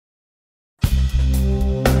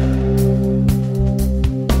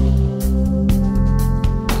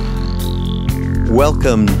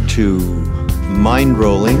Welcome to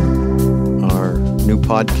Mindrolling, our new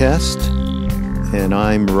podcast, and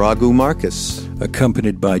I'm Raghu Marcus.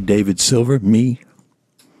 Accompanied by David Silver, me.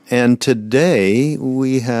 And today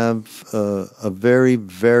we have a very,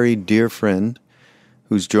 very dear friend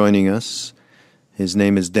who's joining us. His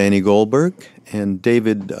name is Danny Goldberg. And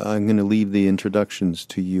David, I'm going to leave the introductions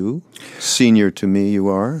to you. Senior to me you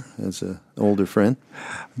are, as an older friend.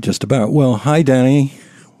 Just about. Well, hi, Danny.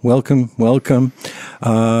 Welcome.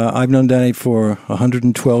 I've known Danny for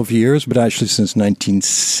 112 years, but actually since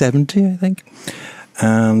 1970, I think.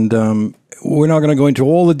 And we're not going to go into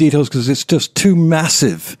all the details because it's just too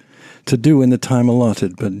massive to do in the time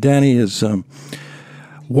allotted. But Danny was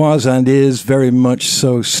and is very much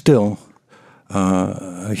so still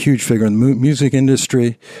a huge figure in the music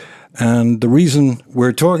industry. And the reason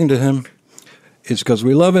we're talking to him is because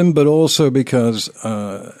we love him, but also because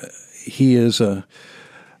he is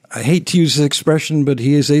I hate to use this expression, but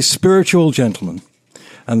he is a spiritual gentleman.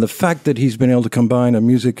 And the fact that he's been able to combine a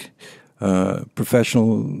music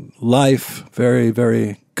professional life, very,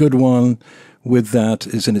 very good one, with that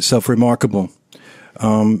is in itself remarkable.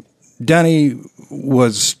 Danny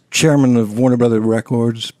was chairman of Warner Brothers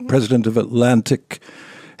Records, president of Atlantic,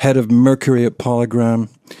 head of Mercury at Polygram.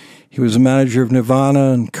 He was a manager of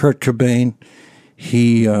Nirvana and Kurt Cobain.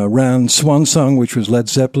 He ran Swansong, which was Led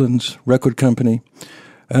Zeppelin's record company.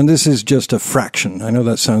 And this is just a fraction. I know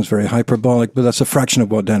that sounds very hyperbolic, but that's a fraction of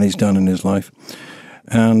what Danny's done in his life.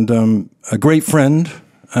 And a great friend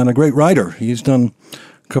and a great writer. He's done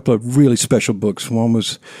a couple of really special books. One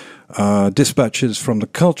was Dispatches from the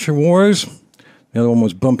Culture Wars. The other one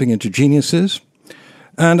was Bumping into Geniuses.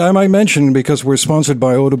 And I might mention, because we're sponsored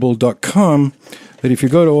by Audible.com, that if you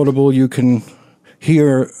go to Audible, you can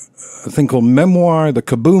hear a thing called Memoir, The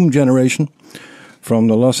Kaboom Generation, from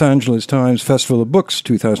the Los Angeles Times Festival of Books,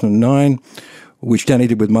 2009, which Danny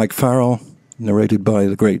did with Mike Farrell, narrated by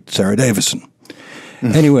the great Sarah Davison.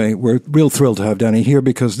 Anyway, we're real thrilled to have Danny here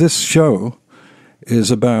because this show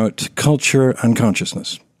is about culture and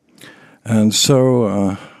consciousness. And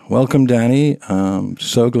so, welcome, Danny. I'm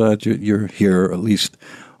so glad you're here, at least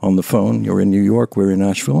on the phone. You're in New York, we're in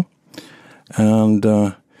Nashville. And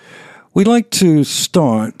we'd like to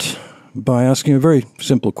start by asking a very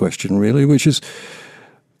simple question, really, which is,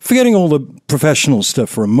 forgetting all the professional stuff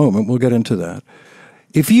for a moment, we'll get into that.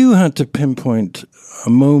 If you had to pinpoint a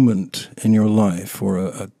moment in your life or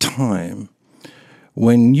a time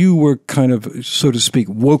when you were kind of, so to speak,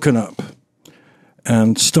 woken up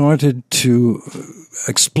and started to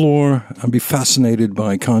explore and be fascinated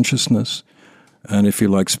by consciousness and, if you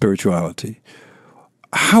like, spirituality,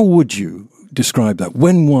 how would you describe that?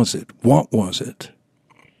 When was it? What was it?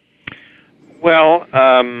 Well,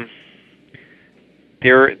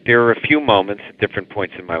 there are a few moments at different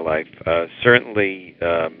points in my life. Certainly,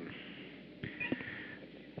 as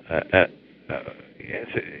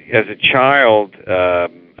a child, I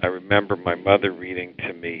remember my mother reading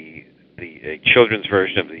to me a children's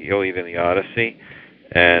version of the Iliad and the Odyssey,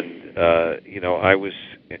 and I was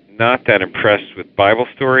not that impressed with Bible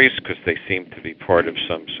stories because they seemed to be part of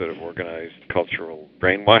some sort of organized cultural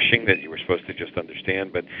brainwashing that you were supposed to just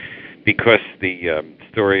understand, but because the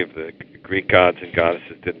story of the Greek gods and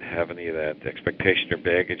goddesses didn't have any of that expectation or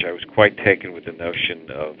baggage, I was quite taken with the notion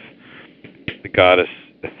of the goddess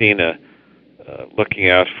Athena looking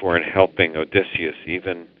out for and helping Odysseus,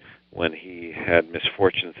 even when he had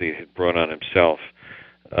misfortunes that he had brought on himself.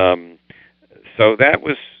 So that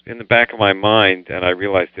was in the back of my mind, and I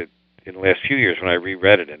realized that in the last few years when I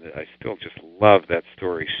reread it, and I still just love that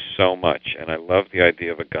story so much, and I love the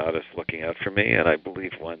idea of a goddess looking out for me, and I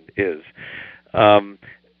believe one is.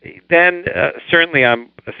 Then certainly I'm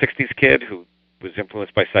a 60s kid who was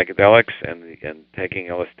influenced by psychedelics, and taking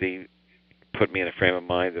LSD put me in a frame of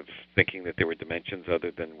mind of thinking that there were dimensions other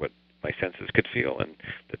than what my senses could feel, and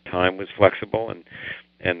the time was flexible,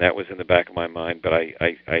 and that was in the back of my mind. But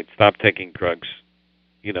I stopped taking drugs,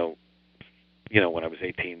 when I was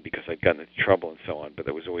 18 because I'd gotten into trouble and so on, but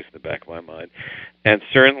that was always in the back of my mind. And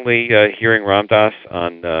certainly hearing Ram Dass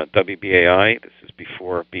on WBAI, this is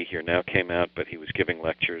before Be Here Now came out, but he was giving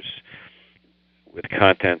lectures with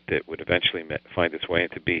content that would eventually find its way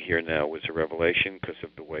into Be Here Now was a revelation because of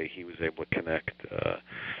the way he was able to connect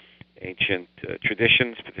ancient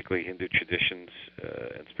traditions, particularly Hindu traditions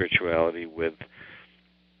and spirituality, with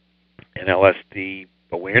an LSD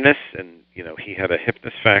awareness, and he had a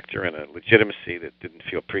hipness factor and a legitimacy that didn't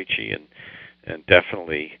feel preachy, and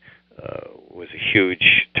definitely was a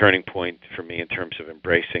huge turning point for me in terms of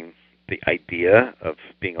embracing the idea of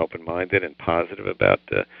being open-minded and positive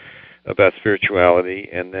about spirituality.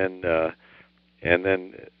 And then And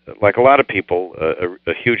then, like a lot of people,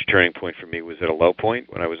 a huge turning point for me was at a low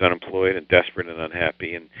point when I was unemployed and desperate and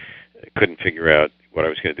unhappy, and couldn't figure out what I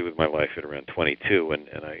was going to do with my life at around 22.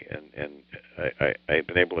 I had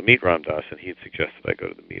been able to meet Ram Dass, and he had suggested I go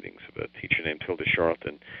to the meetings of a teacher named Hilda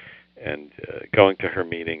Charlton, and going to her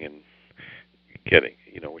meeting and getting,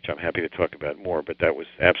 which I'm happy to talk about more, but that was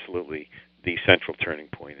absolutely the central turning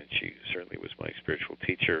point, and she certainly was my spiritual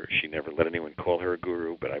teacher. She never let anyone call her a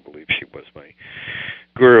guru, but I believe she was my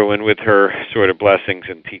guru, and with her sort of blessings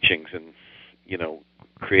and teachings, and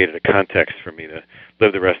created a context for me to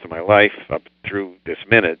live the rest of my life up through this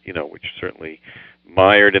minute, which certainly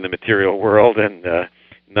mired in the material world, and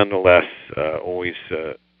nonetheless always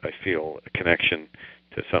I feel a connection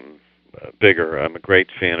to something bigger. I'm a great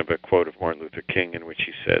fan of a quote of Martin Luther King in which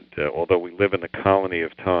he said, although we live in the colony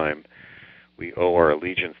of time, we owe our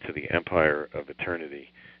allegiance to the empire of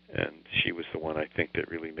eternity. And she was the one, I think,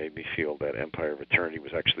 that really made me feel that empire of eternity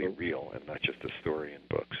was actually real and not just a story in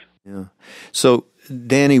books. Yeah. So,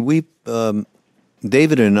 Danny,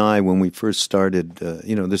 David and I, when we first started,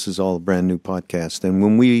 this is all a brand new podcast, and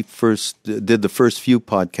when we first did the first few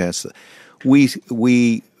podcasts,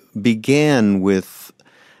 we began with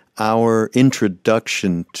our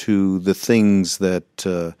introduction to the things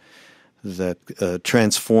that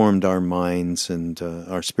transformed our minds and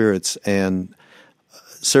our spirits, and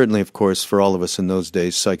certainly, of course, for all of us in those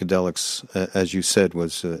days, psychedelics, as you said,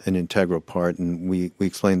 was an integral part, and we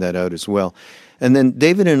explained that out as well. And then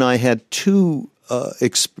David and I had two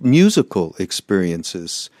musical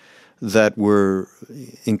experiences that were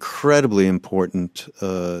incredibly important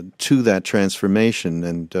to that transformation.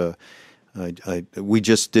 And we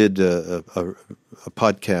just did a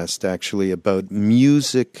podcast, actually, about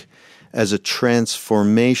music as a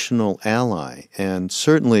transformational ally. And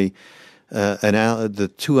certainly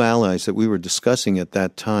the two allies that we were discussing at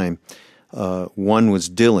that time, one was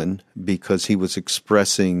Dylan, because he was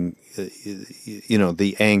expressing,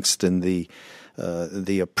 the angst and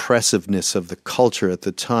the oppressiveness of the culture at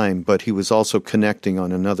the time, but he was also connecting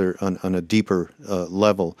on a deeper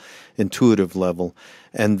level, intuitive level,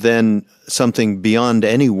 and then something beyond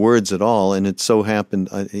any words at all. And it so happened,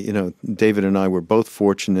 David and I were both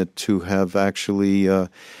fortunate to have actually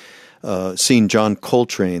seen John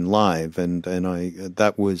Coltrane live, and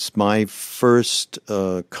that was my first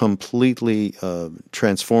completely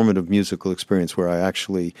transformative musical experience, where I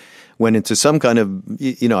actually went into some kind of,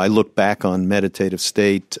 I look back on meditative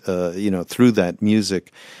state, through that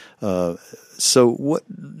music. So what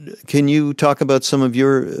can you talk about some of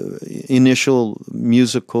your initial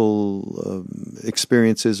musical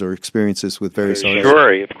experiences or experiences with various artists?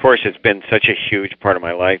 Sure. Of course, it's been such a huge part of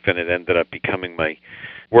my life, and it ended up becoming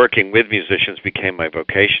working with musicians became my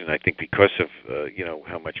vocation, I think, because of,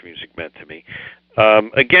 how much music meant to me.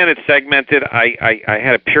 Again, it's segmented. I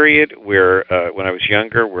had a period where, when I was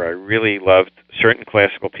younger, where I really loved certain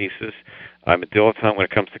classical pieces. I'm a dilettante when it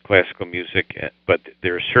comes to classical music, but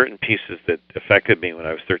there are certain pieces that affected me when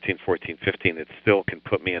I was 13, 14, 15 that still can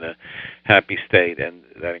put me in a happy state, and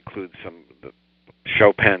that includes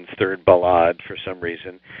Chopin's Third Ballade for some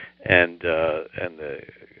reason, and a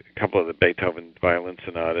couple of the Beethoven violin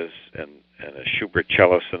sonatas, and a Schubert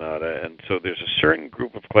cello sonata. And so there's a certain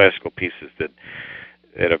group of classical pieces that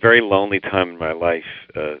at a very lonely time in my life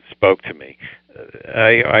spoke to me.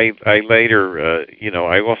 I later,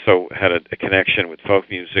 I also had a connection with folk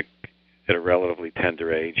music at a relatively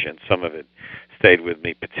tender age, and some of it stayed with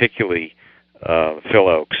me, particularly Phil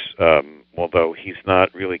Ochs, although he's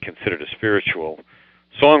not really considered a spiritual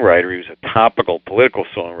songwriter. He was a topical political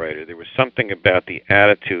songwriter. There was something about the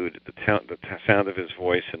attitude, the sound of his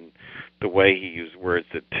voice, and the way he used words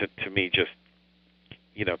that to me just,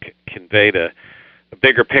 conveyed a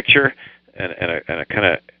bigger picture and a kind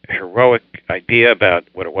of heroic idea about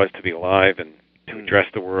what it was to be alive and to address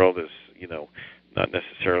the world as, not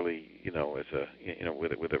necessarily, as a,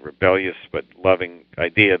 with a rebellious but loving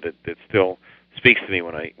idea that still speaks to me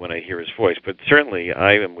when I hear his voice. But certainly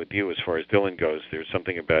I am with you as far as Dylan goes. There's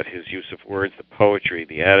something about his use of words, the poetry,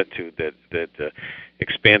 the attitude that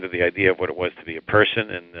expanded the idea of what it was to be a person,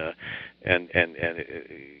 and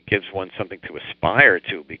it gives one something to aspire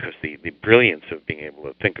to, because the brilliance of being able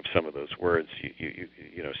to think of some of those words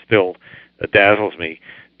still dazzles me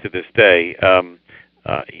to this day.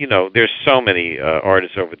 There's so many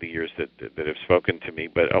artists over the years that have spoken to me,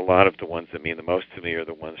 but a lot of the ones that mean the most to me are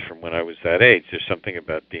the ones from when I was that age. There's something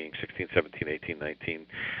about being 16, 17, 18, 19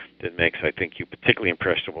 that makes, I think, you particularly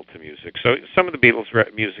impressionable to music. So some of the Beatles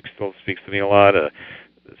music still speaks to me a lot.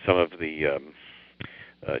 Some of the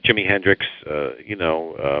Jimi Hendrix,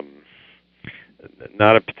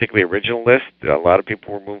 not a particularly original list. A lot of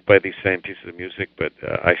people were moved by these same pieces of music, but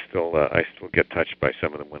I still get touched by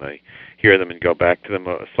some of them when I hear them and go back to them.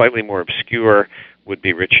 Slightly more obscure would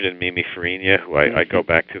be Richard and Mimi Farina, who I go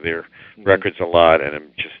back to their records a lot, and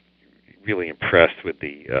I'm just really impressed with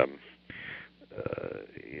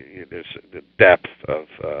there's the depth of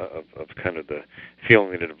kind of the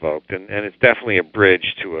feeling that it evoked, and it's definitely a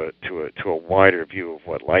bridge to a wider view of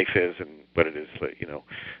what life is and what it is,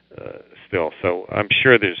 still. So I'm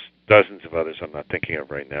sure there's dozens of others I'm not thinking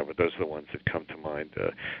of right now, but those are the ones that come to mind.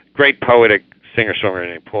 Great poet, a singer-songwriter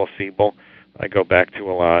named Paul Siebel, I go back to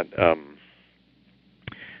a lot.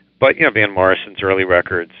 But Van Morrison's early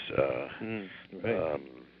records. Right.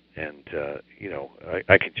 And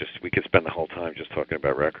we could spend the whole time just talking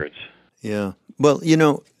about records. Yeah. Well,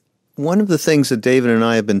 one of the things that David and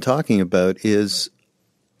I have been talking about is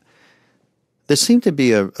there seemed to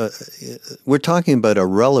be we're talking about a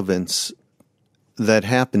relevance that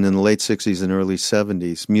happened in the late 60s and early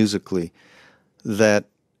 70s musically. Is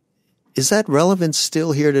that relevance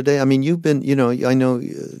still here today? I mean, you've been, I know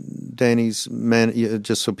Danny's,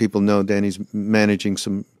 just so people know, Danny's managing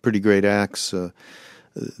some pretty great acts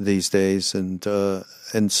these days, and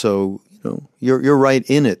so you're right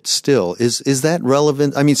in it still. Is that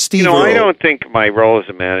relevant? I mean, Steve Earle, I don't think my role as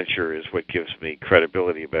a manager is what gives me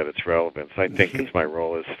credibility about its relevance. I think it's my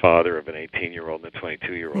role as father of an 18-year-old and a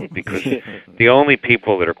 22-year-old, because the only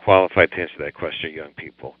people that are qualified to answer that question are young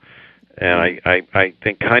people. And I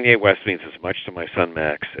think Kanye West means as much to my son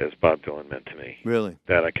Max as Bob Dylan meant to me. Really?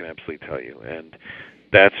 That I can absolutely tell you. And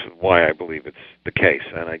that's why I believe it's the case.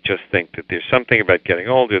 And I just think that there's something about getting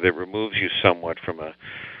older that removes you somewhat from a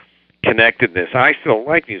connectedness. I still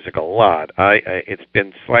like music a lot. It's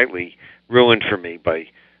been slightly ruined for me by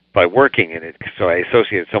working in it, so I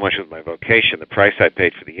associate it so much with my vocation. The price I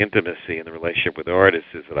paid for the intimacy and the relationship with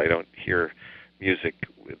artists is that I don't hear music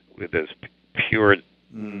with as pure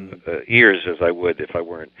ears as I would if I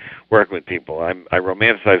weren't working with people. I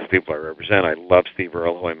romanticize the people I represent. I love Steve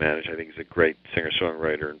Earle, who I manage. I think he's a great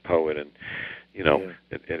singer-songwriter and poet, and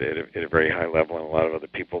at a very high level, and a lot of other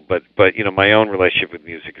people. But my own relationship with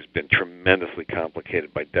music has been tremendously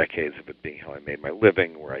complicated by decades of it being how I made my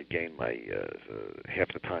living, where I gained my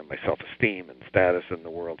half the time my self-esteem and status in the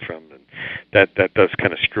world from, and that does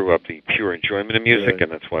kind of screw up the pure enjoyment of music. Right.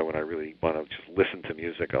 And that's why when I really want to just listen to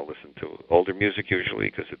music, I'll listen to older music usually,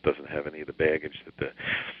 because it doesn't have any of the baggage that the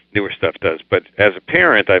newer stuff does. But as a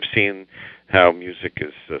parent, I've seen how music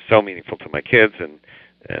is so meaningful to my kids, and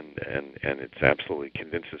it absolutely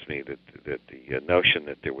convinces me that the notion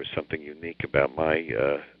that there was something unique about my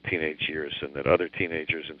teenage years and that other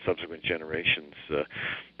teenagers and subsequent generations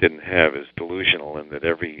didn't have is delusional, and that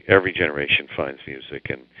every generation finds music,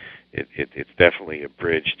 and it's definitely a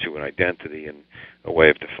bridge to an identity and a way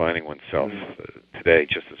of defining oneself today,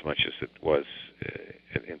 just as much as it was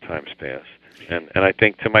in times past. And I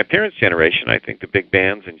think to my parents' generation, I think the big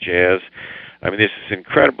bands and jazz. I mean, there's this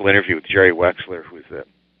incredible interview with Jerry Wexler, who's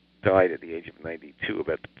died at the age of 92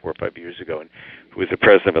 about 4 or 5 years ago, and who was the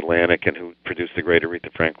president of Atlantic and who produced the great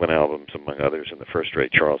Aretha Franklin albums, among others, and the first Ray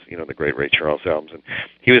Charles, the great Ray Charles albums. And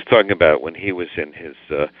he was talking about when he was in his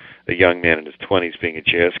a young man in his 20s being a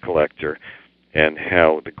jazz collector, and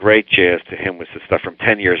how the great jazz to him was the stuff from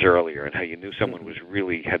 10 years earlier, and how you knew someone was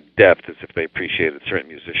really had depth as if they appreciated certain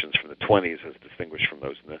musicians from the 20s as distinguished from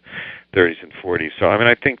those in the 30s and 40s. So, I mean,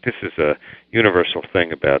 I think this is a universal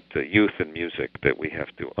thing about youth and music that we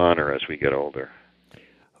have to honor as we get older.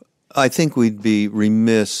 I think we'd be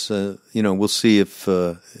remiss, we'll see if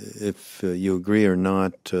you agree or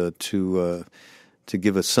not, to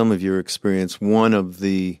give us some of your experience. One of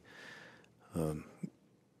the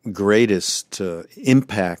greatest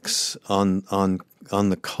impacts on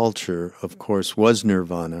the culture, of course, was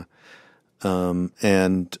Nirvana,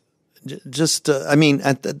 and just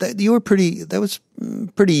you were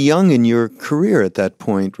pretty young in your career at that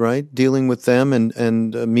point, right? Dealing with them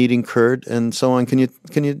and meeting Kurt and so on. Can you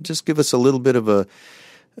just give us a little bit of the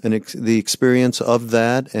experience of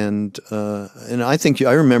that? And I think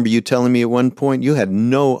I remember you telling me at one point you had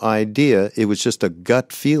no idea, it was just a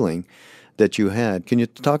gut feeling that you had. Can you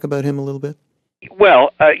talk about him a little bit?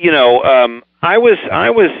 Well, I've been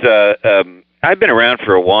around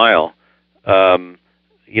for a while. I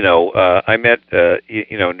met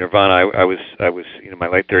Nirvana. I was my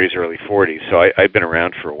late 30s, early 40s, so I'd been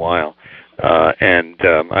around for a while, and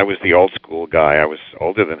I was the old school guy. I was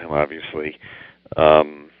older than him, obviously, I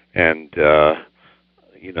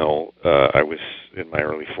was in my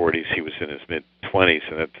early 40s. He was in his mid 20s,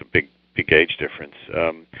 and that's a big age difference.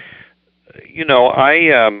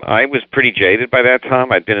 I was pretty jaded by that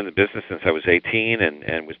time. I'd been in the business since I was 18,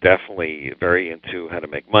 and was definitely very into how to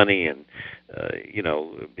make money and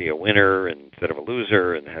be a winner instead of a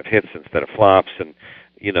loser, and have hits instead of flops, and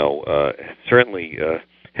certainly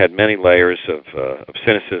had many layers of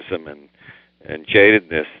cynicism and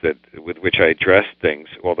jadedness with which I addressed things.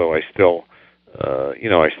 Although I still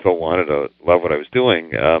wanted to love what I was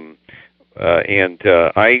doing.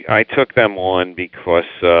 I took them on because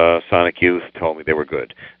Sonic Youth told me they were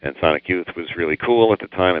good, and Sonic Youth was really cool at the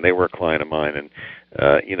time, and they were a client of mine. And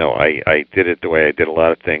I did it the way I did a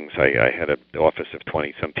lot of things. I had an office of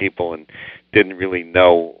 20-some people and didn't really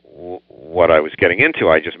know what I was getting into.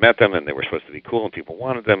 I just met them, and they were supposed to be cool, and people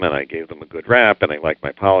wanted them, and I gave them a good rap, and I liked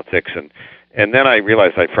my politics, and then I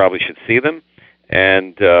realized I probably should see them,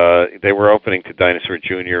 and they were opening to Dinosaur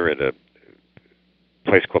Jr. at a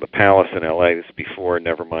place called the Palace in L.A. This is before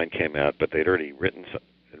Nevermind came out, but they'd already written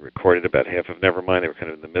and recorded about half of Nevermind. They were kind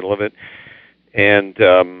of in the middle of it. And,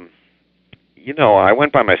 I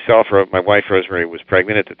went by myself. My wife, Rosemary, was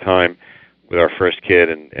pregnant at the time with our first kid,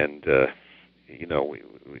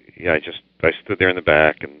 I stood there in the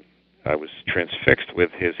back, and I was transfixed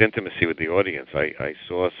with his intimacy with the audience. I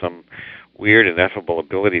saw some weird, ineffable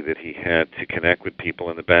ability that he had to connect with people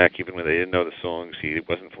in the back, even when they didn't know the songs. He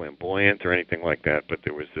wasn't flamboyant or anything like that, but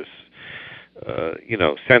there was this,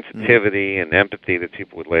 sensitivity and empathy that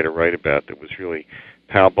people would later write about that was really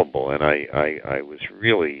palpable, and I was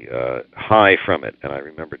really high from it. And I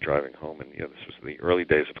remember driving home, and this was the early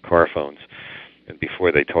days of car phones, and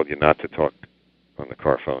before they told you not to talk on the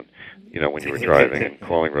car phone, when you were driving, and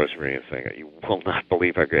calling Rosemary and saying, "You will not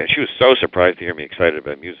believe how great." And she was so surprised to hear me excited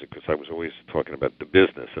about music, because I was always talking about the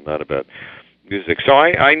business and not about music. So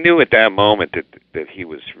I knew at that moment that he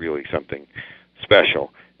was really something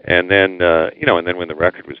special. And then and then when the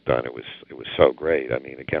record was done, it was so great. I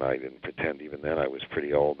mean, again, I didn't pretend even then I was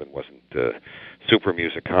pretty old and wasn't a super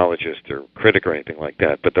musicologist or critic or anything like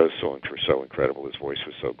that. But those songs were so incredible. His voice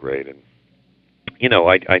was so great, and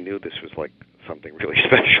I knew this was like something really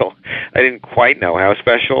special. I didn't quite know how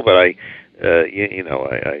special, but I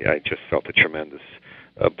just felt a tremendous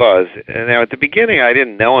buzz. And now at the beginning, I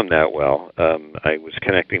didn't know him that well. I was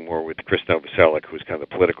connecting more with Chris Novoselic, who was kind of a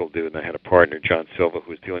political dude, and I had a partner, John Silva,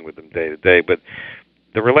 who was dealing with him day to day. But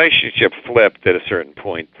the relationship flipped at a certain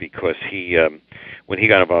point, because he, when he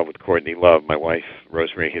got involved with Courtney Love, my wife,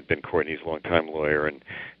 Rosemary, had been Courtney's longtime lawyer, and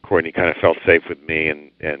Courtney kind of felt safe with me,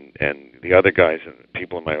 and the other guys and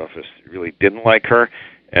people in my office really didn't like her,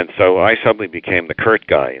 and so I suddenly became the Kurt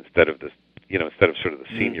guy instead of sort of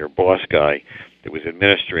the senior boss guy that was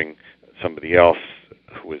administering somebody else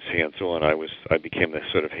who was hands-on. I became this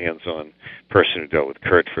sort of hands-on person who dealt with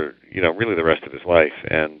Kurt for really the rest of his life,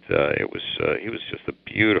 and he was just a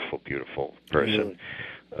beautiful, beautiful person.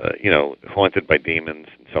 Really? Haunted by demons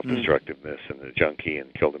and self-destructiveness and a junkie,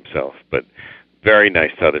 and killed himself, but very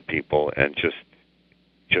nice to other people, and just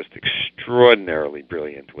extraordinarily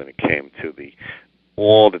brilliant when it came to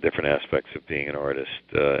all the different aspects of being an artist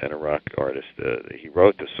and a rock artist. He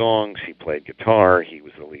wrote the songs, he played guitar, he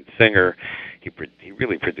was the lead singer, he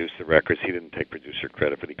really produced the records. He didn't take producer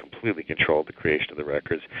credit, but he completely controlled the creation of the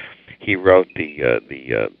records. He wrote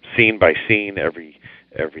the scene by scene, every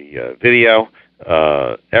video,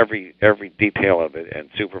 every detail of it, and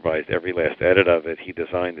supervised every last edit of it. He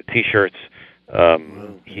designed the T-shirts.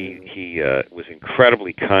 He was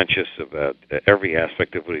incredibly conscious about every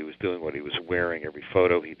aspect of what he was doing, what he was wearing, every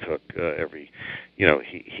photo he took, there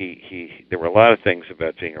were a lot of things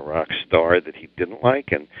about being a rock star that he didn't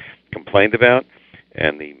like and complained about,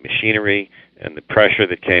 and the machinery and the pressure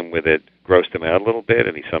that came with it grossed him out a little bit,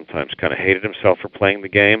 and he sometimes kind of hated himself for playing the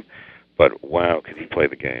game. But wow, could he play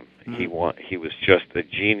the game? He was just a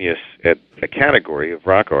genius at a category of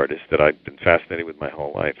rock artists that I've been fascinated with my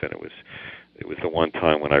whole life, and it was the one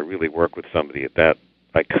time when I really worked with somebody at that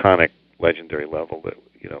iconic, legendary level that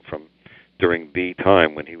from during the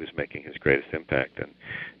time when he was making his greatest impact, and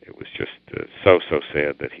it was just so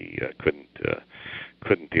sad that he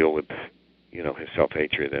couldn't deal with his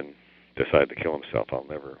self-hatred and decided to kill himself. I'll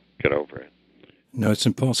never get over it. No, it's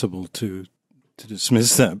impossible to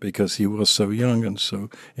dismiss that, because he was so young and so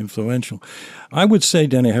influential. I would say,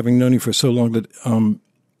 Danny, having known you for so long, that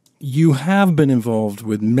you have been involved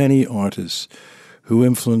with many artists who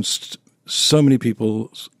influenced so many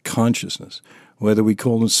people's consciousness. Whether we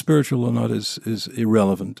call them spiritual or not is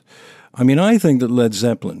irrelevant. I mean, I think that Led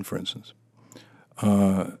Zeppelin, for instance,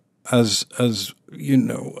 as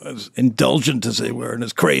indulgent as they were, and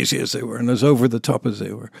as crazy as they were, and as over the top as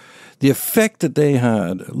they were, the effect that they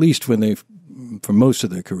had, at least for most of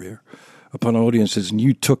their career, upon audiences, and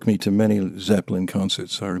you took me to many Zeppelin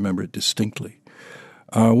concerts, I remember it distinctly,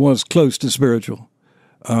 was close to spiritual.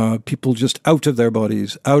 People just out of their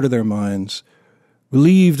bodies, out of their minds,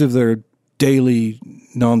 relieved of their daily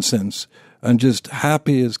nonsense, and just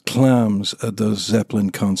happy as clams at those Zeppelin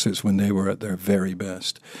concerts when they were at their very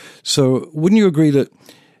best. So wouldn't you agree that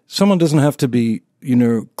someone doesn't have to be,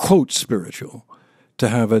 quote, spiritual to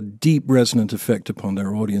have a deep resonant effect upon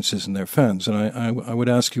their audiences and their fans? And I would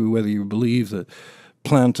ask you whether you believe that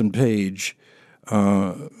Plant and Page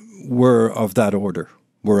were of that order,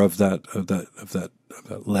 were of that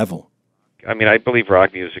level. I mean, I believe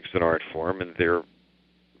rock music's an art form, and they're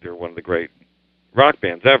one of the great rock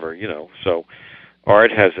bands ever, So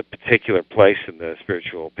art has a particular place in the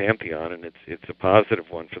spiritual pantheon, and it's a positive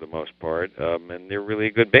one for the most part. And they're really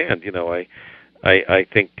a good band. I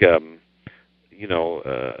think I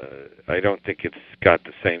don't think it's got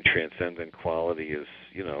the same transcendent quality as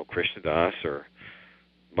Krishna Das or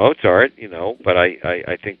Mozart. But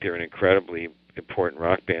I think they're an incredibly important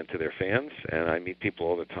rock band to their fans, and I meet people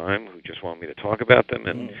all the time who just want me to talk about them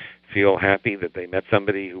and feel happy that they met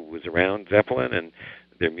somebody who was around Zeppelin, and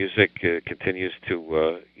their music continues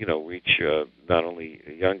to reach not only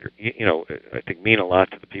younger, I think mean a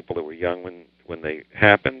lot to the people that were young when they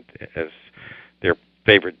happened as their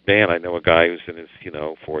favorite band. I know a guy who's in his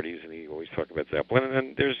 40s, and he always talks about Zeppelin, and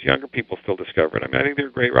then there's younger people still discovering. I mean, I think they're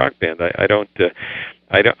a great rock band. I don't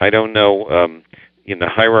know. In the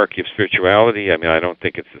hierarchy of spirituality, I mean, I don't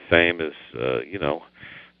think it's the same as,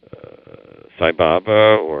 Sai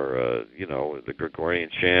Baba or, the Gregorian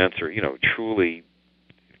chants or, truly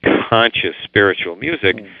conscious spiritual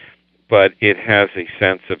music, but it has a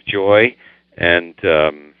sense of joy and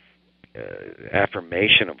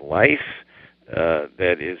affirmation of life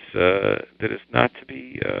that is not to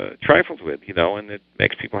be trifled with, and it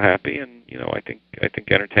makes people happy, and I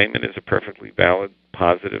think entertainment is a perfectly valid,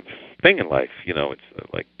 positive thing in life.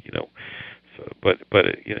 It's like so, but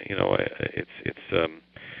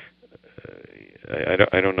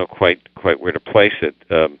I don't know quite where to place it.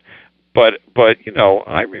 But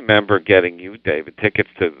I remember getting you, David, tickets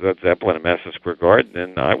to Led Zeppelin at Madison Square Garden,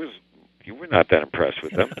 and you were not that impressed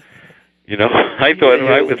with them. I thought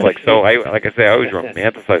I was like like I say, I always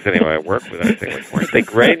romanticize anyone I work with. I think, like, weren't they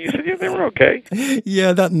great? And you said, yeah, they were okay.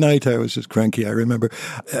 Yeah, that night I was just cranky, I remember.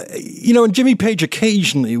 And Jimmy Page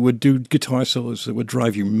occasionally would do guitar solos that would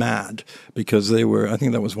drive you mad because I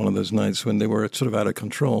think that was one of those nights when they were sort of out of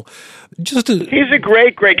control. He's a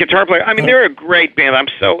great guitar player. I mean, they're a great band.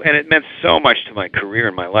 And it meant so much to my career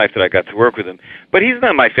and my life that I got to work with him. But he's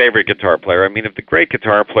not my favorite guitar player. I mean, of the great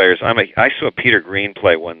guitar players, I saw Peter Green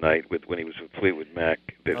play one night when he was with Fleetwood Mac.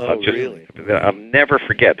 Really? I'll never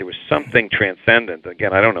forget. There was something transcendent.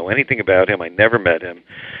 Again, I don't know anything about him. I never met him.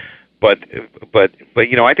 But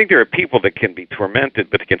I think there are people that can be tormented,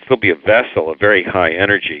 but they can still be a vessel of very high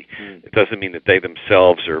energy. It doesn't mean that they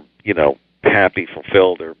themselves are, happy,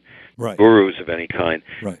 fulfilled, or gurus of any kind.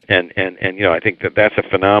 Right. And I think that's a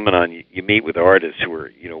phenomenon. You meet with artists who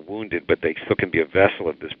are wounded, but they still can be a vessel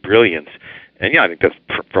of this brilliance. And I think that's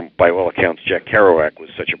by all accounts, Jack Kerouac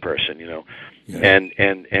was such a person. Yeah. And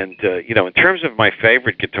in terms of my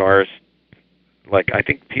favorite guitarists, like, I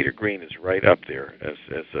think Peter Green is right up there as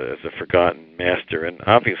a forgotten master, and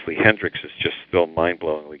obviously Hendrix is just still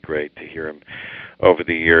mind-blowingly great to hear him over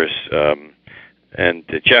the years. And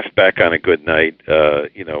Jeff Beck on a good night,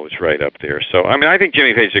 is right up there. So, I mean, I think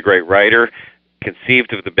Jimmy Page is a great writer,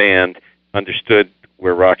 conceived of the band, understood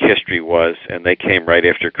where rock history was, and they came right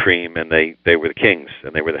after Cream, and they were the Kings,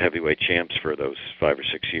 and they were the heavyweight champs for those 5 or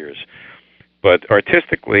 6 years. But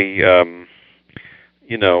artistically,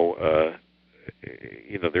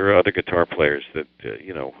 there are other guitar players that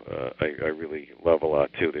I really love a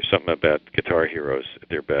lot too. There's something about guitar heroes at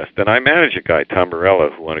their best. And I manage a guy, Tom Morello,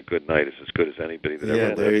 who on a good night is as good as anybody that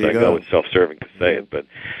ever lived. I know it's self-serving to say it, but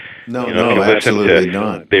no, absolutely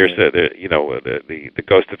not. There's the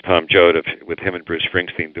Ghost of Tom Joad with him and Bruce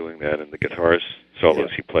Springsteen doing that, and the guitars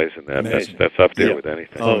solos he plays in that. That's up there with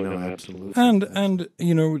anything. Oh no, absolutely. And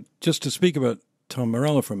just to speak about Tom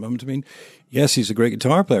Morello for a moment, I mean, yes, he's a great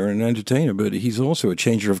guitar player and an entertainer, but he's also a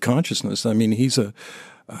changer of consciousness. I mean, he's a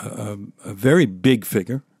very big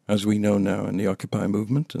figure, as we know now, in the Occupy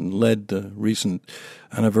movement, and led the recent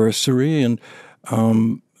anniversary. And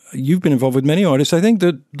you've been involved with many artists. I think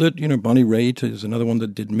that Bonnie Raitt is another one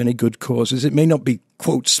that did many good causes. It may not be,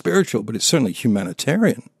 quote, spiritual, but it's certainly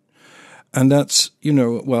humanitarian. And that's,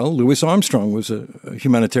 Louis Armstrong was a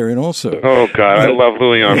humanitarian also. Oh, God, I love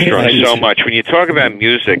Louis Armstrong so much. When you talk about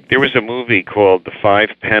music, there was a movie called The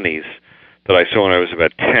Five Pennies that I saw when I was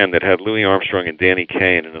about 10 that had Louis Armstrong and Danny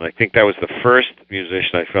Kaye, and I think that was the first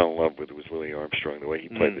musician I fell in love with was Louis Armstrong, the way he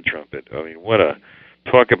played the trumpet. I mean,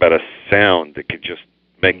 talk about a sound that could just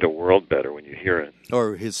make the world better when you hear it.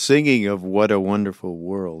 Or his singing of "What a Wonderful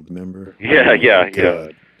World," remember? Yeah.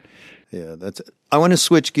 Yeah, I want to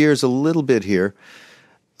switch gears a little bit here,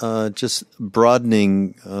 just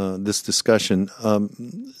broadening this discussion,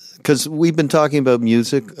 because we've been talking about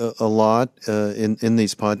music a lot in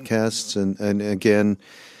these podcasts, and again,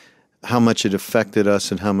 how much it affected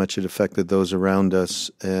us and how much it affected those around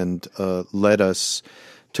us, and led us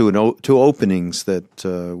to openings that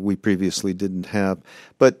we previously didn't have.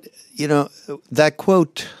 But that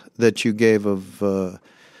quote that you gave of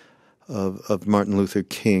Martin Luther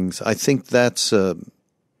King's, I think that's you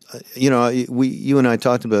and I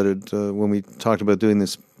talked about it when we talked about doing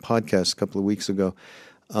this podcast a couple of weeks ago.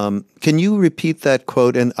 Can you repeat that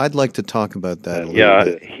quote? And I'd like to talk about that a little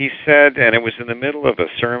bit. He said, and it was in the middle of a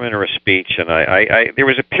sermon or a speech, and I there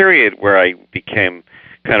was a period where I became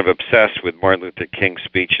kind of obsessed with Martin Luther King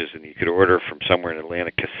speeches, and you could order from somewhere in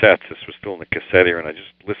Atlanta cassettes. This was still in the cassette era, and I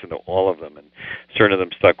just listened to all of them, and certain of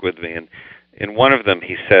them stuck with me. And in one of them,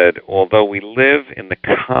 he said, "Although we live in the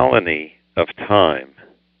colony of time,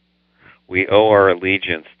 we owe our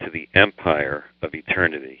allegiance to the empire of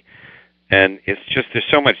eternity." And it's just, there's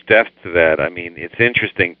so much depth to that. I mean, it's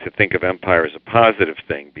interesting to think of empire as a positive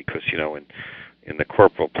thing because, in the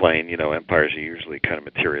corporal plane, empires are usually kind of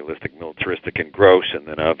materialistic, militaristic, and gross, and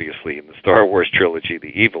then obviously in the Star Wars trilogy,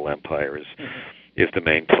 the evil empire is the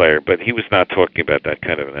main player. But he was not talking about that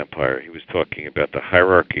kind of an empire. He was talking about the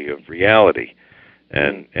hierarchy of reality.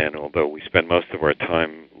 And although we spend most of our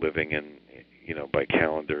time living in, by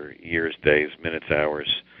calendar, years, days, minutes,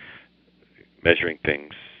 hours, measuring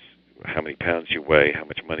things, how many pounds you weigh, how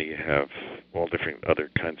much money you have, all different other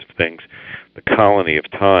kinds of things, the colony of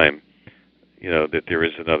time, that there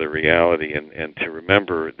is another reality, and to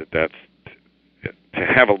remember that's, to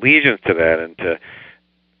have allegiance to that and to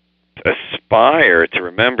aspire to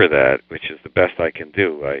remember that, which is the best I can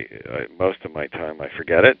do. I most of my time I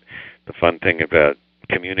forget it. The fun thing about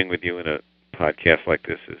communing with you in a podcast like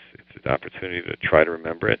this is it's an opportunity to try to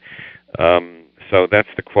remember it. So that's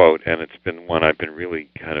the quote, and it's been one I've been really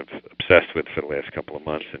kind of obsessed with for the last couple of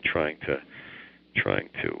months, and trying to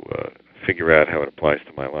figure out how it applies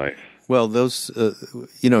to my life. Well, those,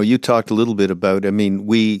 you talked a little bit about. I mean,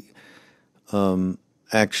 we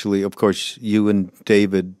actually, of course, you and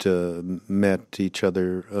David met each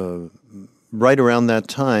other right around that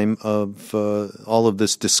time of all of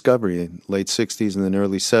this discovery, late '60s and then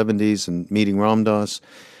early '70s, and meeting Ram Dass.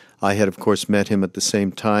 I had, of course, met him at the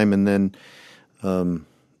same time, and then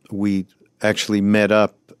we actually met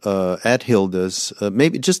up at Hilda's.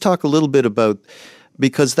 Maybe just talk a little bit about,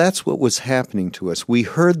 because that's what was happening to us. We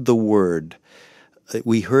heard the word.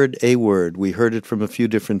 We heard a word. We heard it from a few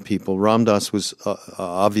different people. Ram Dass was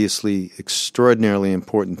obviously extraordinarily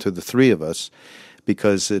important to the three of us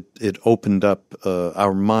because it opened up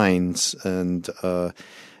our minds and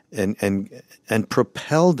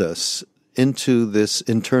propelled us into this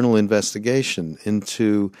internal investigation,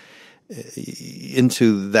 into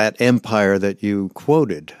that empire that you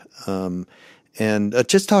quoted, and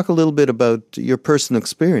just talk a little bit about your personal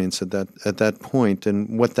experience at that point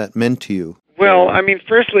and what that meant to you. Well, I mean,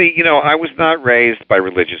 firstly, I was not raised by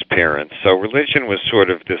religious parents, so religion was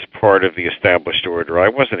sort of this part of the established order. I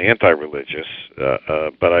wasn't anti-religious,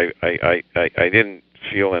 but I didn't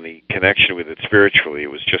feel any connection with it spiritually.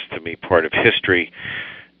 It was just, to me, part of history.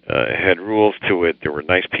 It had rules to it. There were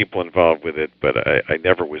nice people involved with it, but I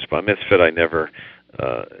never was bar mitzvahed. I never,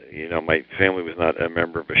 my family was not a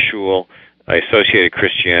member of a shul. I associated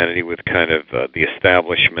Christianity with kind of the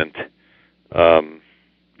establishment, I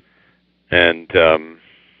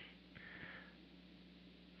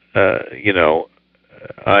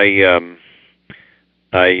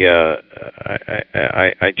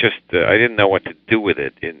didn't know what to do with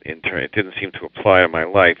it. In turn, it didn't seem to apply in my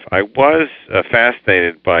life. I was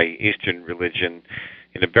fascinated by Eastern religion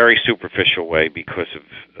in a very superficial way because of,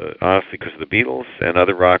 honestly, because of the Beatles and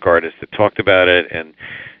other rock artists that talked about it, and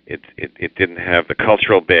it didn't have the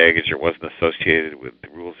cultural baggage. It wasn't associated with the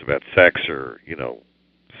rules about sex or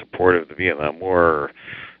support of the Vietnam War or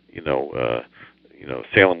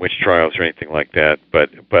Salem witch trials or anything like that.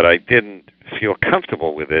 But I didn't feel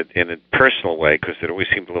comfortable with it in a personal way because it always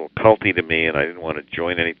seemed a little culty to me, and I didn't want to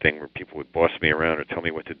join anything where people would boss me around or tell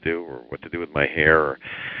me what to do or what to do with my hair or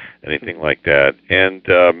anything like that. And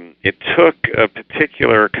it took a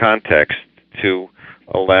particular context to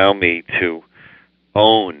allow me to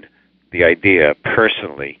own the idea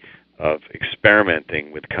personally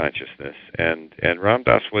experimenting with consciousness, and Ram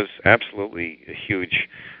Dass was absolutely a huge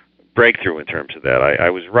breakthrough in terms of that. I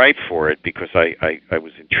was right for it because I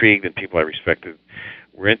was intrigued, and people I respected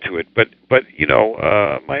were into it. But you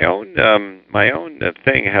know, my own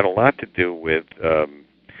thing had a lot to do with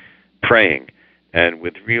praying, and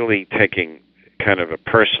with really taking kind of a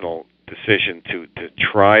personal decision to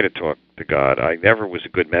try to talk to God. I never was a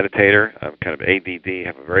good meditator. I'm kind of ADD,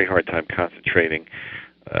 have a very hard time concentrating.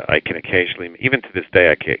 I can occasionally, even to this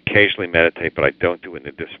day, I can occasionally meditate, but I don't do it in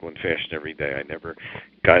a disciplined fashion every day. I never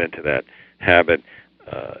got into that habit.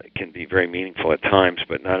 It can be very meaningful at times,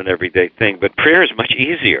 but not an everyday thing. But prayer is much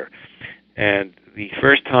easier. And the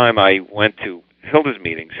first time I went to Hilda's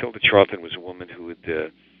meetings, Hilda Charlton was a woman who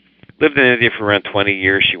had lived in India for around 20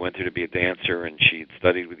 years. She went there to be a dancer, and she had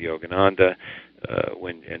studied with Yogananda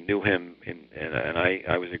and knew him. And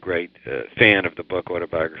I was a great fan of the book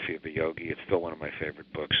Autobiography of a Yogi. It's still one of my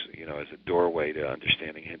favorite books, you know, as a doorway to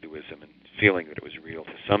understanding Hinduism and feeling that it was real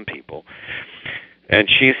to some people. And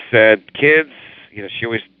she said, kids, you know, she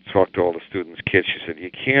always talked to all the students, kids. She said,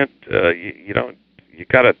 you can't, you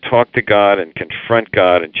got to talk to God and confront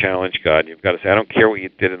God and challenge God. You've got to say, I don't care what you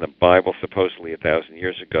did in the Bible, supposedly 1,000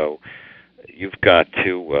 years ago. You've got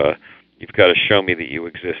to show me that you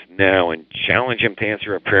exist now, and challenge him to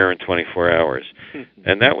answer a prayer in 24 hours.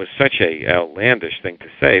 And that was such a outlandish thing to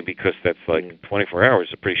say, because that's like 24 hours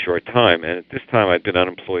is a pretty short time. And at this time, I'd been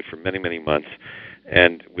unemployed for many, many months,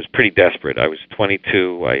 and was pretty desperate. I was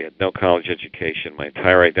 22. I had no college education. My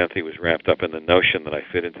entire identity was wrapped up in the notion that I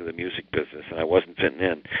fit into the music business, and I wasn't fitting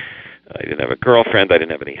in. I didn't have a girlfriend. I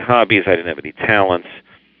didn't have any hobbies. I didn't have any talents.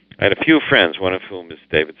 I had a few friends, one of whom is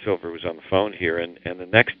David Silver, who was on the phone here, and the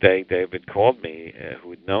next day David called me,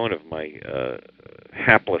 who had known of my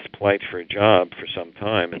hapless plight for a job for some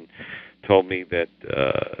time, and told me that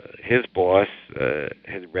his boss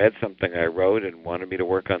had read something I wrote and wanted me to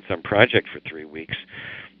work on some project for 3 weeks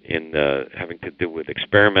in having to do with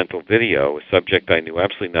experimental video, a subject I knew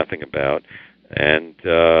absolutely nothing about. And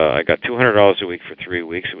I got $200 a week for 3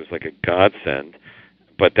 weeks. It was like a godsend.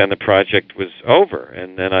 But then the project was over,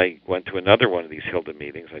 and then I went to another one of these Hilda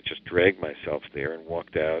meetings. I just dragged myself there and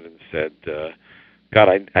walked out and said, God,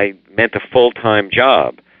 I meant a full-time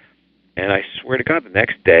job. And I swear to God, the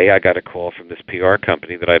next day I got a call from this PR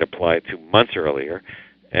company that I'd applied to months earlier,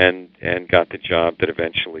 and got the job that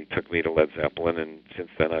eventually took me to Led Zeppelin, and since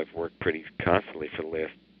then I've worked pretty constantly for the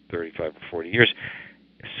last 35 or 40 years.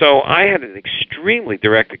 So I had an extremely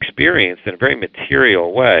direct experience in a very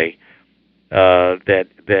material way that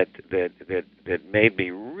made me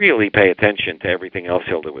really pay attention to everything else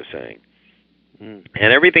Hilda was saying. And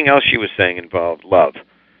everything else she was saying involved love.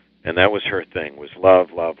 And that was her thing, was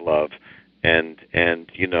love, love, love. And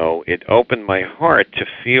you know, it opened my heart to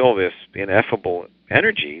feel this ineffable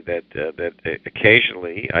energy that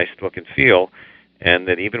occasionally I still can feel, and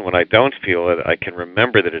that even when I don't feel it, I can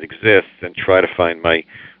remember that it exists and try to find my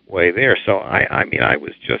way there. So I mean, I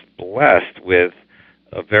was just blessed with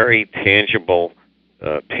a very tangible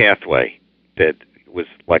pathway that was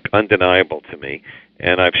like undeniable to me.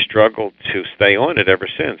 And I've struggled to stay on it ever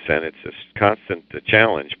since, and it's a constant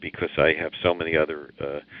challenge because I have so many other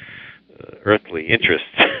earthly interests,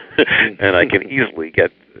 and I can easily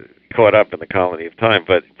get caught up in the colony of time.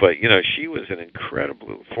 But you know, she was an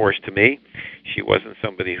incredible force to me. She wasn't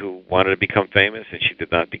somebody who wanted to become famous, and she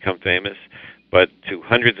did not become famous. But to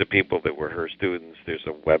hundreds of people that were her students, there's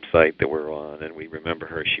a website that we're on, and we remember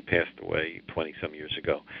her. She passed away 20-some years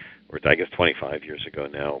ago, or I guess 25 years ago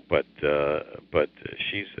now. But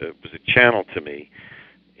she's was a channel to me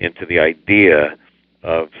into the idea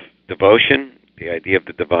of devotion, the idea of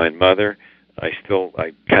the Divine Mother. I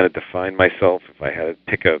kind of define myself, if I had to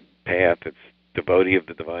pick a path, it's devotee of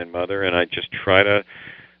the Divine Mother, and I just try to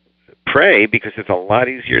pray because it's a lot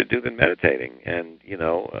easier to do than meditating. And you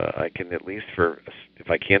know, I can at least if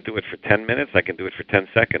I can't do it for 10 minutes, I can do it for 10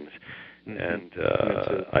 seconds. And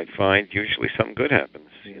I find usually something good happens,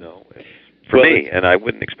 you know, for me. And I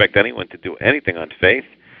wouldn't expect anyone to do anything on faith,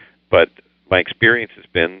 but my experience has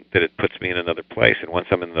been that it puts me in another place. And once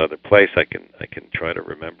I'm in another place, I can try to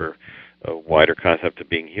remember a wider concept of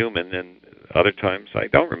being human. And other times I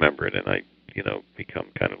don't remember it, and I, you know, become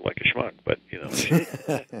kind of like a schmuck. But you know,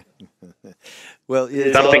 well,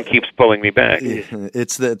 something keeps pulling me back.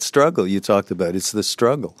 It's that struggle you talked about. It's the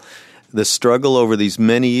struggle over these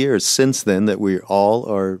many years since then that we all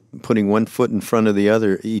are putting one foot in front of the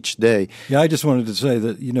other each day. Yeah, I just wanted to say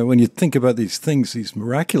that, you know, when you think about these things, these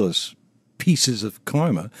miraculous pieces of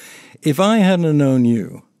karma, if I hadn't known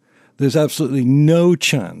you, there's absolutely no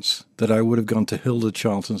chance that I would have gone to Hilda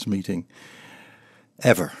Charlton's meeting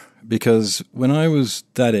ever. because when I was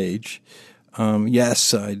that age,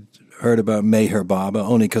 yes, I'd heard about Meher Baba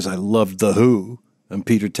only because I loved The Who, and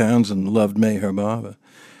Peter Townsend loved Meher Baba.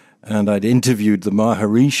 And I'd interviewed the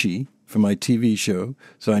Maharishi for my TV show,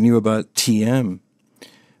 so I knew about TM.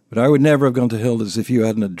 But I would never have gone to Hilda's if you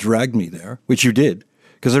hadn't dragged me there, which you did.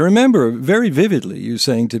 Because I remember very vividly you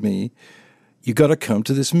saying to me, you got to come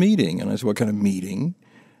to this meeting. And I said, what kind of meeting?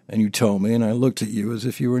 And you told me, and I looked at you as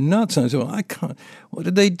if you were nuts. And I said, well, I can't. What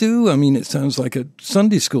did they do? I mean, it sounds like a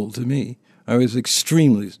Sunday school to me. I was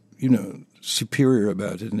extremely, superior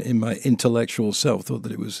about it. And in my intellectual self, thought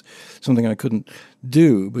that it was something I couldn't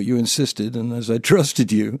do. But you insisted, and as I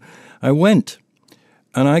trusted you, I went.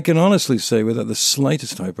 And I can honestly say, without the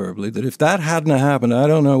slightest hyperbole, that if that hadn't happened, I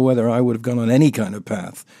don't know whether I would have gone on any kind of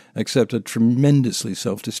path, except a tremendously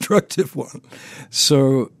self-destructive one.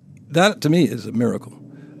 So that, to me, is a miracle.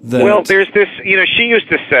 Well, there's this, she used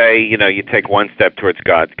to say, you take one step towards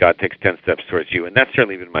God, God takes 10 steps towards you, and that's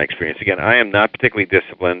certainly been my experience. Again, I am not particularly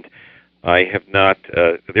disciplined. I have not,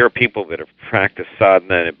 there are people that have practiced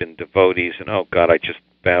sadhana and have been devotees, and oh God, I just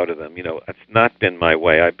bow to them. It's not been my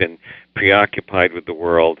way. I've been preoccupied with the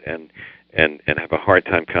world and have a hard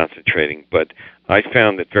time concentrating, but I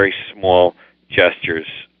found that very small gestures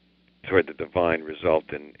toward the divine result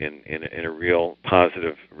in a real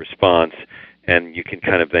positive response, and you can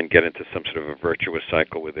kind of then get into some sort of a virtuous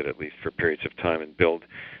cycle with it, at least for periods of time, and build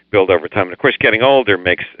over time. And of course, getting older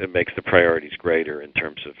makes the priorities greater in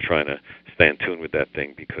terms of trying to stay in tune with that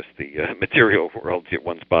thing, because the material world,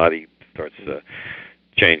 one's body starts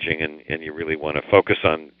changing, and you really want to focus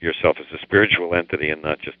on yourself as a spiritual entity and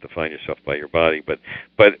not just define yourself by your body. But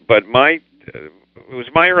it was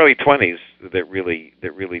my early 20s that really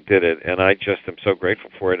did it, and I just am so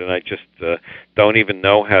grateful for it, and I just don't even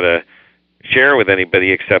know how to share with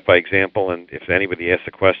anybody except by example. And if anybody asks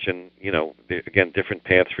a question, again, different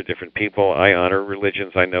paths for different people. I honor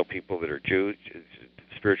religions. I know people that are Jews,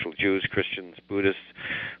 spiritual Jews, Christians, Buddhists,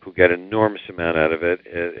 who get an enormous amount out of it,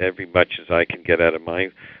 every much as I can get out of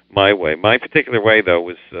my way. My particular way, though,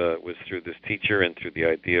 was through this teacher and through the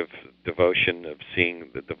idea of devotion, of seeing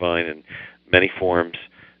the divine in many forms,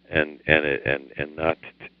 and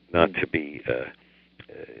not to be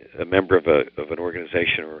a member of an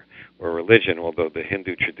organization or religion, although the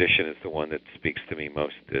Hindu tradition is the one that speaks to me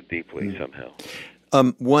most deeply somehow.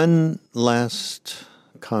 One last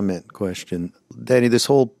question. Danny, this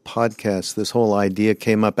whole podcast, this whole idea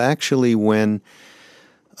came up actually when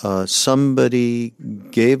somebody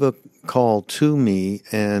gave a call to me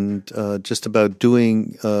and just about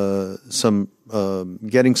doing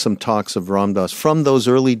getting some talks of Ram Dass from those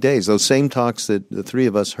early days, those same talks that the three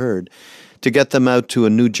of us heard, to get them out to a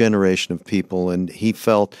new generation of people. And he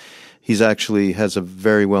felt he's actually has a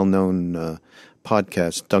very well-known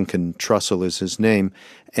podcast. Duncan Trussell is his name.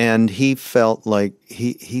 And he felt like,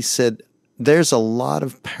 he said, there's a lot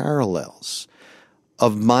of parallels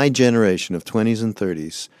of my generation of 20s and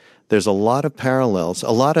 30s. There's a lot of parallels, a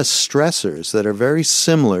lot of stressors that are very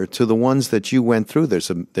similar to the ones that you went through. There's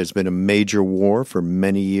been a major war for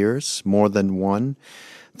many years, more than one.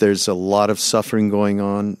 There's a lot of suffering going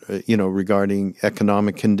on, regarding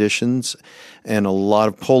economic conditions, and a lot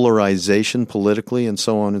of polarization politically and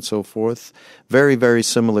so on and so forth. Very, very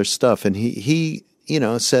similar stuff. And he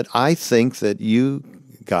said, I think that you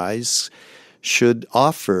guys should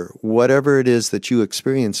offer whatever it is that you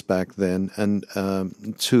experienced back then and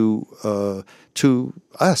to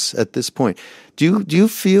us at this point. Do you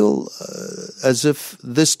feel as if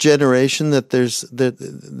this generation that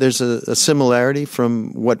there's a similarity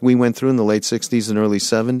from what we went through in the late 60s and early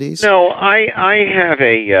 70s? No, I have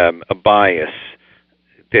a bias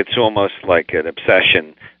that's almost like an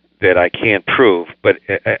obsession that I can't prove, but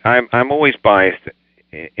I'm always biased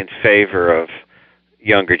in favor of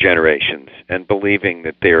younger generations and believing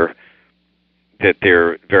that they're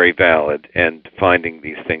very valid and finding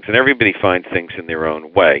these things. And everybody finds things in their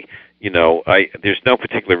own way. There's no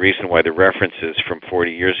particular reason why the references from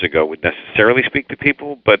 40 years ago would necessarily speak to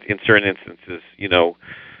people, but in certain instances,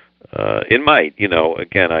 it might.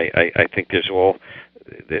 Again, I think there's all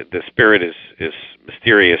the spirit is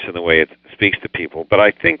mysterious in the way it speaks to people. But I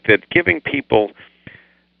think that giving people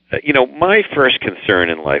my first concern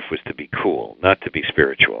in life was to be cool, not to be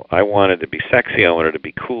spiritual. I wanted to be sexy. I wanted to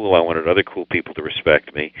be cool. I wanted other cool people to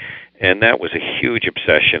respect me, and that was a huge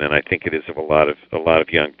obsession. And I think it is of a lot of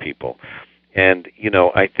young people. And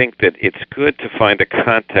I think that it's good to find a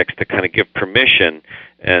context to kind of give permission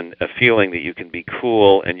and a feeling that you can be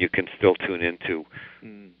cool and you can still tune into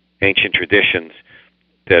ancient traditions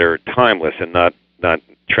that are timeless and not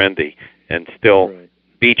trendy, and still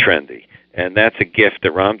be trendy. And that's a gift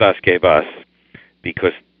that Ram Dass gave us,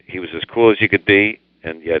 because he was as cool as you could be,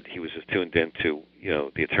 and yet he was as tuned into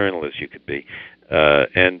the eternal as you could be.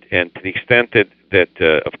 And to the extent that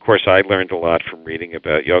of course I learned a lot from reading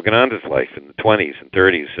about Yogananda's life in the 20s and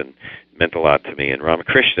 30s, and it meant a lot to me, and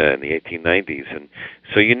Ramakrishna in the 1890s. And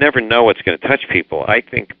so you never know what's going to touch people. I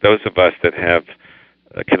think those of us that have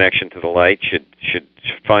a connection to the light should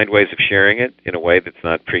find ways of sharing it in a way that's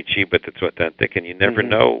not preachy, but that's authentic. And you never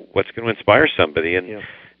know what's going to inspire somebody. And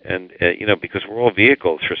because we're all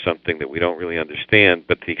vehicles for something that we don't really understand.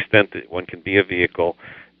 But to the extent that one can be a vehicle,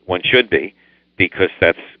 one should be, because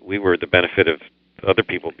we were the benefit of other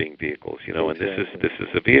people being vehicles. And this is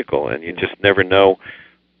a vehicle, and you just never know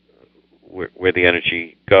where the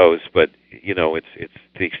energy goes. But it's to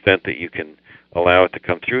the extent that you can allow it to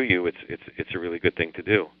come through you, it's a really good thing to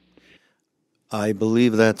do. I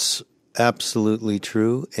believe that's absolutely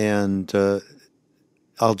true, and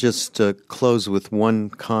I'll just close with one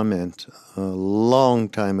comment. A long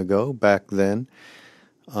time ago, back then,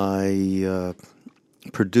 I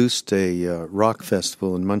produced a rock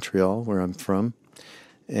festival in Montreal, where I'm from,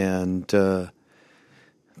 and the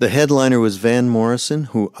headliner was Van Morrison,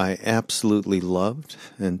 who I absolutely loved,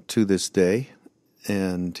 and to this day,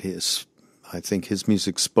 and I think his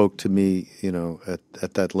music spoke to me,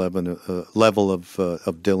 at that level of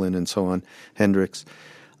Dylan and so on, Hendrix.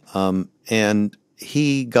 And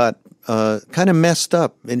he got kind of messed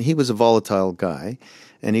up, and he was a volatile guy,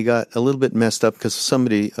 and he got a little bit messed up because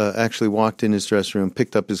somebody actually walked in his dressing room,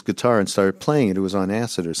 picked up his guitar, and started playing it. It was on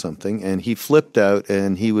acid or something, and he flipped out,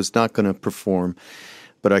 and he was not going to perform.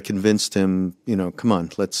 But I convinced him, come on,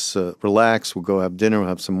 let's relax. We'll go have dinner. We'll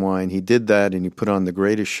have some wine. He did that, and he put on the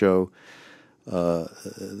greatest show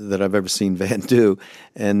that I've ever seen Van do.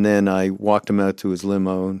 And then I walked him out to his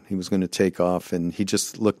limo, and he was going to take off, and he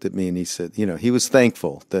just looked at me and he said, he was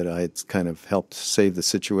thankful that I had kind of helped save the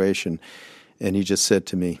situation. And he just said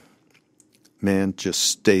to me, "Man, just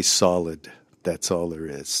stay solid. That's all there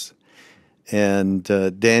is." And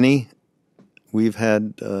Danny, we've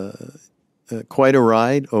had quite a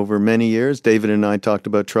ride over many years. David and I talked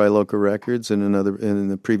about Triloka Records in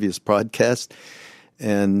the previous podcast,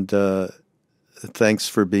 and thanks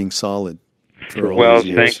for being solid for all these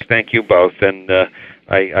years. Thank you both, and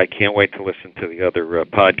I can't wait to listen to the other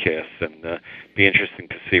podcasts, and be interesting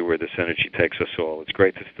to see where this energy takes us all. It's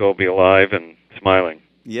great to still be alive and smiling.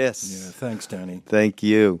 Yes. Yeah, thanks, Danny. Thank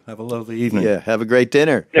you. Have a lovely evening. Yeah, have a great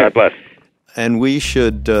dinner. God bless. And we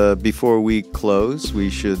should, before we close,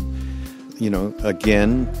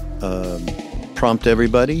 again, prompt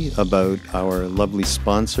everybody about our lovely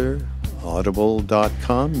sponsor,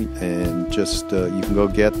 audible.com, and just you can go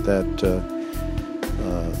get that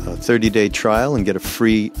 30-day trial and get a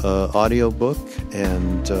free audiobook,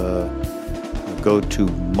 and go to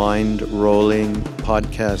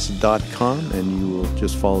mindrollingpodcast.com, and you will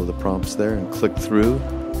just follow the prompts there and click through,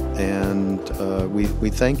 and we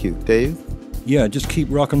thank you. Dave? Yeah, just keep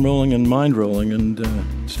rock and rolling and mind rolling, and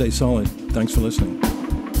stay solid. Thanks for listening.